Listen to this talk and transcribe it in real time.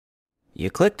You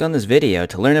clicked on this video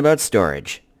to learn about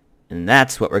storage, and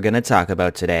that's what we're going to talk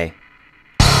about today.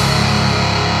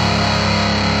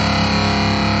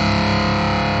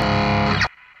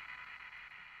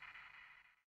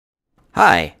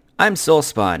 Hi, I'm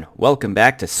Solespawn. Welcome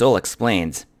back to Sol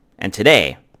Explains, and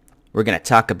today we're going to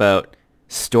talk about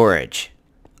storage.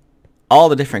 All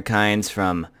the different kinds,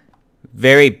 from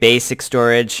very basic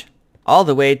storage all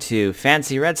the way to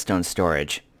fancy redstone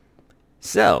storage.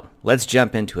 So, let's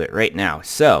jump into it right now.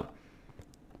 So,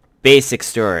 basic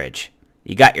storage.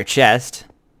 You got your chest.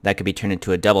 That could be turned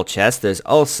into a double chest. There's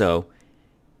also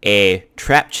a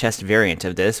trap chest variant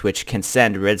of this, which can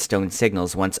send redstone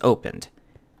signals once opened.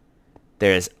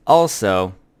 There's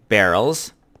also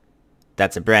barrels.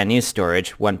 That's a brand new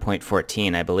storage,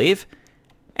 1.14 I believe.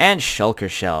 And shulker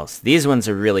shells. These ones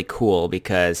are really cool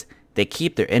because they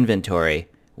keep their inventory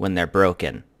when they're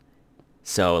broken.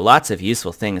 So lots of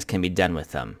useful things can be done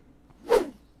with them.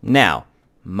 Now,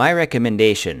 my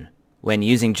recommendation when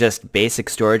using just basic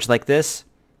storage like this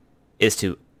is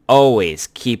to always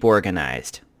keep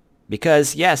organized.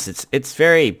 Because yes, it's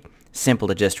very simple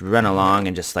to just run along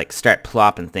and just like start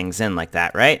plopping things in like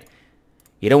that, right?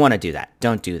 You don't want to do that.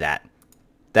 Don't do that.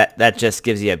 That just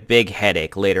gives you a big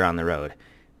headache later on the road.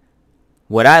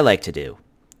 What I like to do,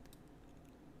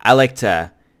 I like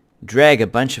to drag a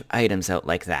bunch of items out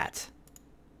like that.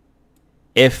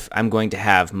 If I'm going to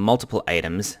have multiple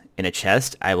items in a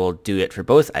chest, I will do it for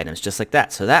both items just like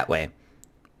that. So that way,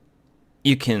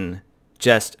 you can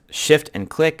just shift and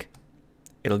click.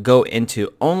 It'll go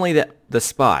into only the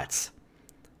spots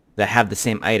that have the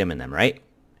same item in them, right?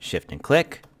 Shift and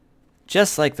click.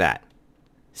 Just like that.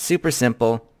 Super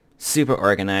simple, super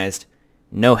organized,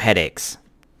 no headaches.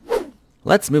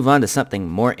 Let's move on to something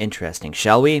more interesting,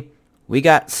 shall we? We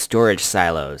got storage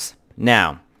silos.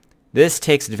 Now, this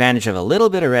takes advantage of a little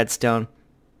bit of redstone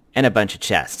and a bunch of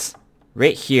chests.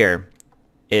 Right here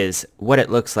is what it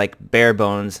looks like, bare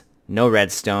bones, no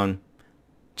redstone,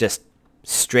 just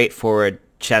straightforward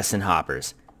chests and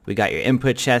hoppers. We got your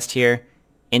input chest here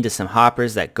into some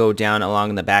hoppers that go down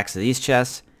along the backs of these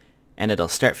chests, and it'll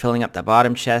start filling up the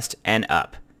bottom chest and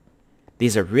up.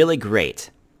 These are really great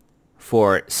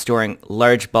for storing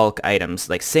large bulk items,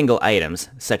 like single items,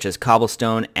 such as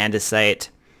cobblestone, andesite,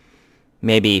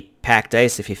 maybe packed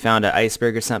ice if you found an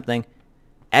iceberg or something.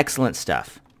 Excellent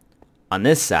stuff. On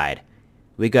this side,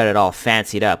 we got it all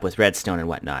fancied up with redstone and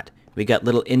whatnot. We got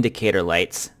little indicator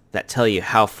lights that tell you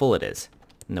how full it is.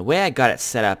 And the way I got it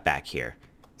set up back here,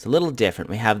 it's a little different.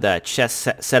 We have the chest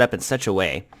set up in such a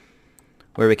way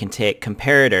where we can take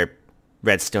comparator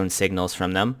redstone signals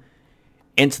from them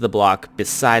into the block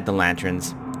beside the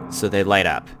lanterns so they light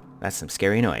up. That's some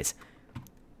scary noise.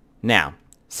 Now,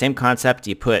 same concept,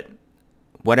 you put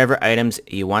whatever items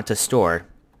you want to store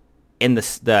in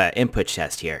the input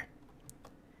chest here.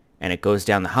 And it goes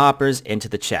down the hoppers into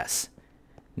the chests.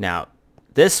 Now,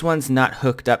 this one's not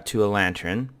hooked up to a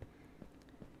lantern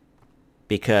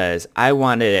because I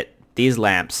wanted these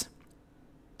lamps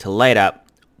to light up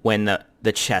when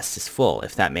the chest is full,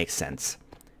 if that makes sense.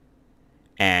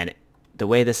 And the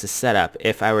way this is set up,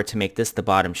 if I were to make this the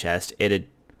bottom chest, it'd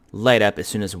light up as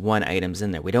soon as one item's in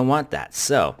there. We don't want that.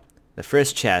 So, the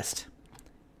first chest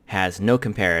has no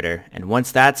comparator, and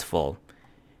once that's full,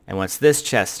 and once this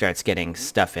chest starts getting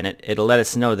stuff in it, it'll let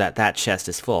us know that that chest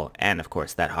is full, and of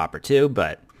course that hopper too,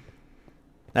 but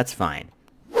that's fine.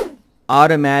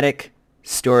 Automatic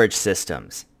storage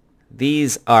systems.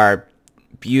 These are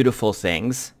beautiful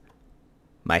things.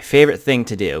 My favorite thing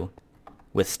to do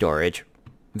with storage.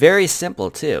 Very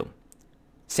simple too.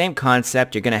 Same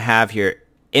concept, you're going to have your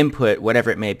input,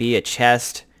 whatever it may be, a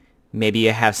chest. Maybe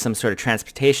you have some sort of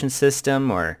transportation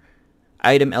system or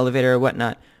item elevator or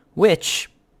whatnot, which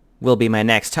will be my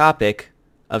next topic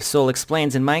of Sol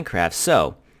Explains in Minecraft.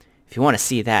 So, if you want to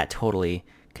see that, totally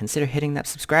consider hitting that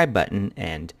subscribe button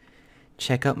and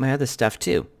check out my other stuff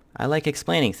too. I like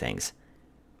explaining things.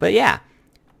 But yeah,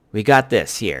 we got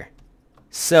this here.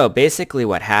 So basically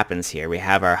what happens here, we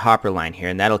have our hopper line here,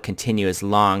 and that'll continue as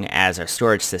long as our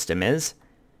storage system is.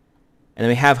 And then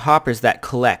we have hoppers that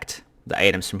collect the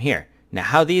items from here. Now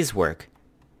how these work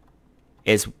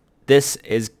is this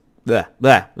is blah,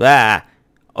 blah, blah.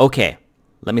 Okay,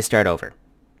 let me start over.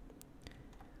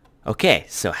 Okay,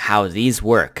 so how these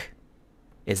work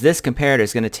is this comparator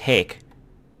is going to take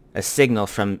a signal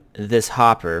from this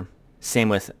hopper, same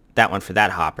with that one for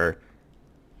that hopper,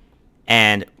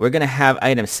 and we're going to have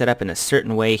items set up in a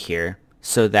certain way here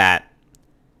so that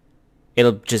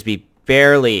it'll just be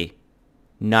barely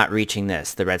not reaching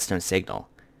the redstone signal.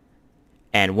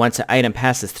 And once an item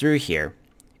passes through here,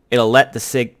 it'll let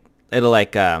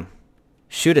the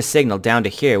shoot a signal down to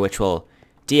here, which will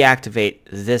deactivate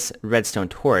this redstone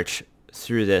torch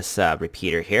through this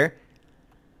repeater here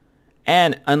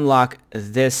and unlock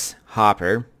this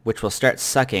hopper, which will start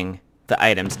sucking the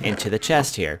items into the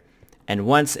chest here. And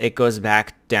once it goes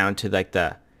back down to like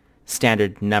the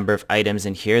standard number of items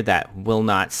in here that will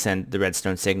not send the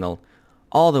redstone signal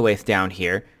all the way down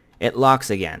here, it locks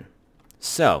again.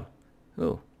 So,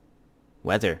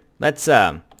 weather. Let's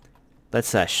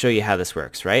show you how this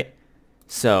works, right?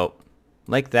 So,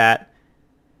 like that,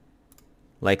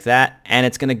 and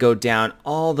it's going to go down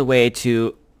all the way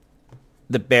to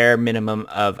the bare minimum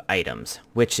of items,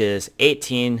 which is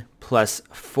 18 plus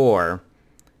 4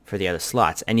 for the other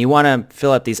slots. And you want to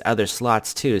fill up these other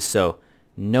slots too, so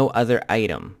no other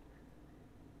item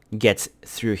gets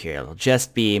through here. It'll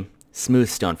just be smooth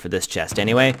stone for this chest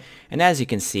anyway. And as you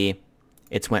can see,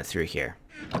 it's went through here.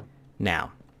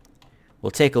 Now,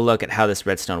 we'll take a look at how this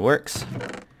redstone works.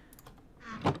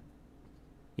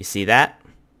 You see that?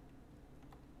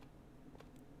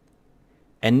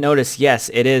 And notice, yes,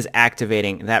 it is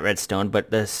activating that redstone, but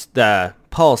the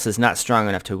pulse is not strong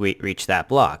enough to reach that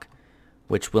block,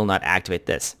 which will not activate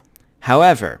this.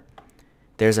 However,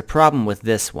 there's a problem with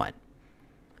this one,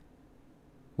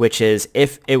 which is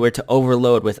if it were to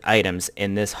overload with items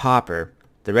in this hopper,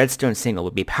 the redstone signal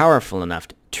would be powerful enough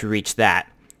to reach that,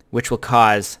 which will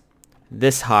cause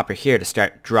this hopper here to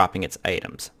start dropping its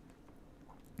items.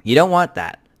 You don't want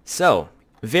that. So,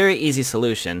 very easy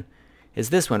solution is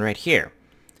this one right here.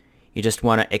 You just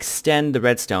want to extend the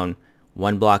redstone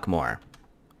one block more.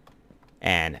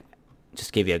 And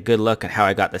just give you a good look at how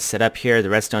I got this set up here. The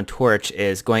redstone torch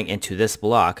is going into this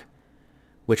block,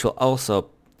 which will also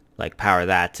like power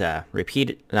that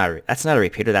repeater. That's not a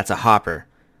repeater, that's a hopper.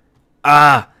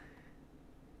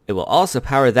 It will also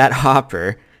power that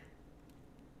hopper,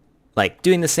 like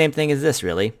doing the same thing as this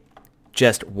really,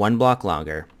 just one block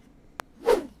longer.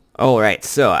 Alright,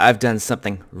 so I've done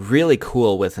something really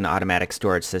cool with an automatic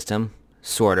storage system,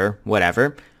 sorter,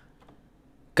 whatever.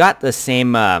 Got the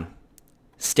same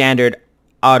standard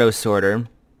auto sorter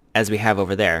as we have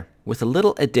over there, with a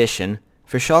little addition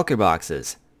for shulker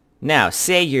boxes. Now,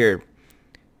 say you'll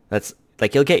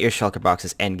get your shulker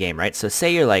boxes end game, right? So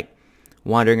say you're like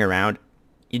wandering around,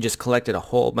 you just collected a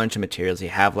whole bunch of materials, you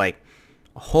have like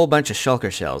a whole bunch of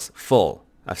shulker shells full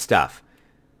of stuff.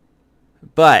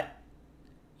 But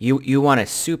you want a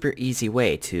super easy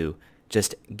way to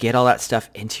just get all that stuff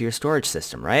into your storage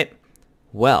system, right?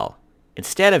 Well,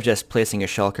 instead of just placing your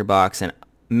shulker box and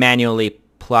manually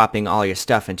plopping all your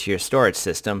stuff into your storage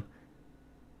system,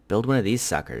 build one of these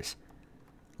suckers.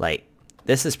 Like,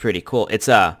 this is pretty cool. It's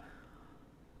a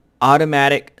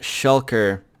automatic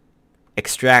shulker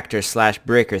extractor slash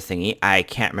breaker thingy. I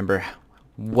can't remember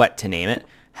what to name it.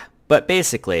 But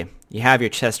basically, you have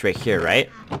your chest right here, right?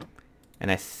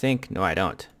 And I think, no I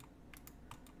don't.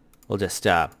 We'll just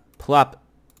plop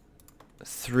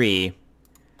 3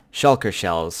 shulker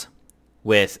shells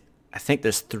with, I think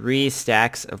there's 3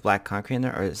 stacks of black concrete in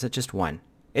there, or is it just 1?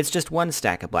 It's just 1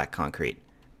 stack of black concrete.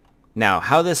 Now,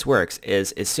 how this works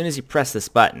is as soon as you press this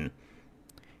button,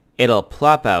 it'll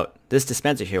plop out, this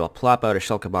dispenser here will plop out a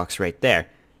shulker box right there,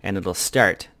 and it'll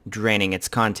start draining its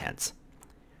contents.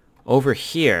 Over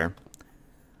here,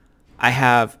 I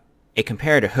have a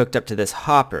comparator hooked up to this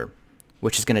hopper,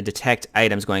 which is going to detect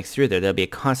items going through there. There'll be a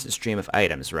constant stream of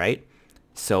items, right?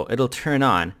 So it'll turn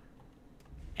on,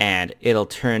 and it'll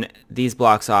turn these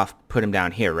blocks off, put them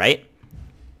down here, right?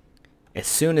 As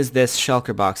soon as this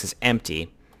shulker box is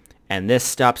empty, and this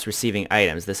stops receiving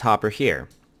items, this hopper here,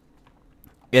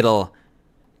 it'll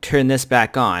turn this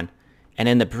back on, and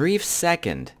in the brief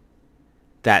second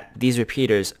that these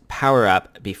repeaters power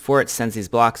up before it sends these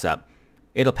blocks up,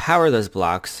 it'll power those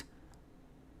blocks,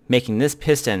 making this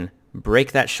piston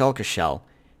break that shulker shell,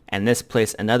 and this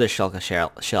place another shulker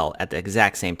shell at the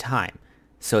exact same time.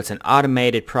 So it's an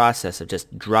automated process of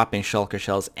just dropping shulker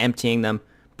shells, emptying them,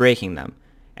 breaking them,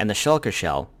 and the shulker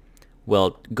shell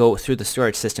will go through the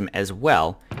storage system as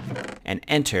well and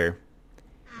enter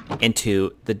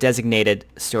into the designated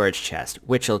storage chest,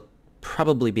 which will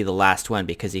probably be the last one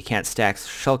because you can't stack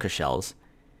shulker shells,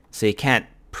 so you can't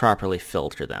properly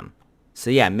filter them. So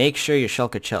yeah, make sure your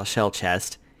shulker shell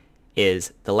chest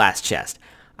is the last chest.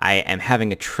 I am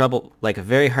having a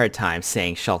very hard time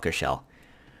saying shulker shell.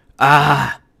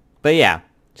 But yeah,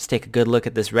 just take a good look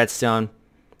at this redstone.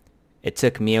 It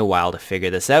took me a while to figure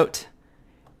this out.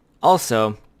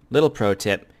 Also, little pro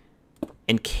tip,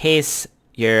 in case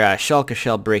your shulker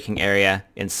shell breaking area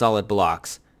in solid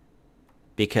blocks,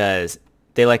 because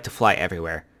they like to fly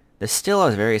everywhere, there's still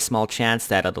a very small chance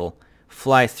that it'll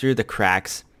fly through the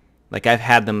cracks. Like I've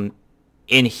had them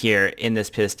in here in this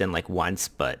piston like once,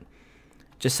 but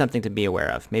Just something to be aware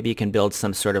of. Maybe you can build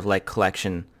some sort of like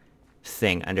collection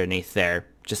thing underneath there,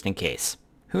 just in case.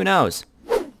 Who knows?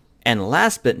 And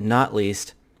last but not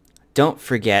least, don't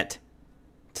forget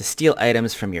to steal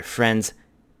items from your friend's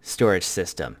storage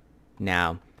system.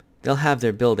 Now, they'll have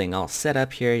their building all set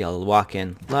up here. You'll walk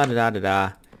in,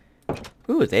 la-da-da-da-da.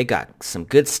 Ooh, they got some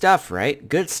good stuff, right?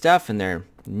 Good stuff in their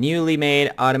newly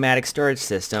made automatic storage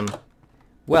system.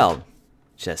 Well,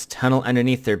 just tunnel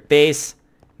underneath their base,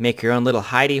 make your own little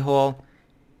hidey hole.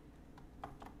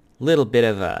 Little bit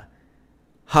of a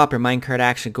hopper minecart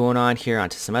action going on here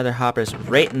onto some other hoppers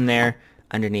right in there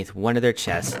underneath one of their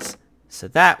chests. So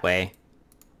that way,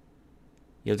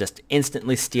 you'll just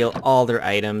instantly steal all their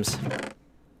items.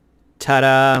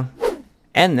 Ta-da!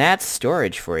 And that's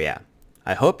storage for you.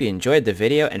 I hope you enjoyed the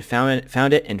video and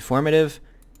found it informative.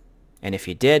 And if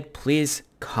you did, please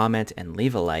comment and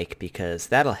leave a like because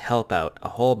that'll help out a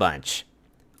whole bunch.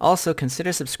 Also,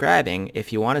 consider subscribing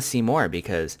if you want to see more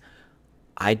because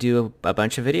I do a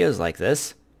bunch of videos like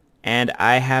this. And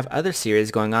I have other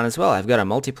series going on as well. I've got a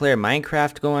multiplayer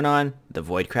Minecraft going on, the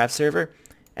Voidcraft server,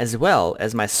 as well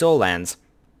as my Soullands,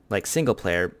 like single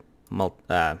player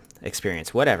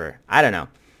experience, whatever. I don't know.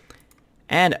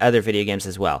 And other video games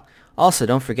as well. Also,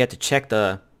 don't forget to check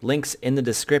the links in the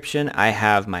description. I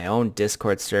have my own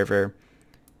Discord server,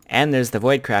 and there's the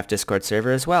Voidcraft Discord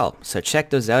server as well. So check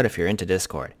those out if you're into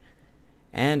Discord.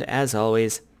 And as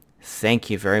always, thank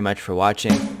you very much for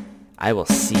watching. I will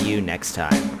see you next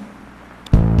time.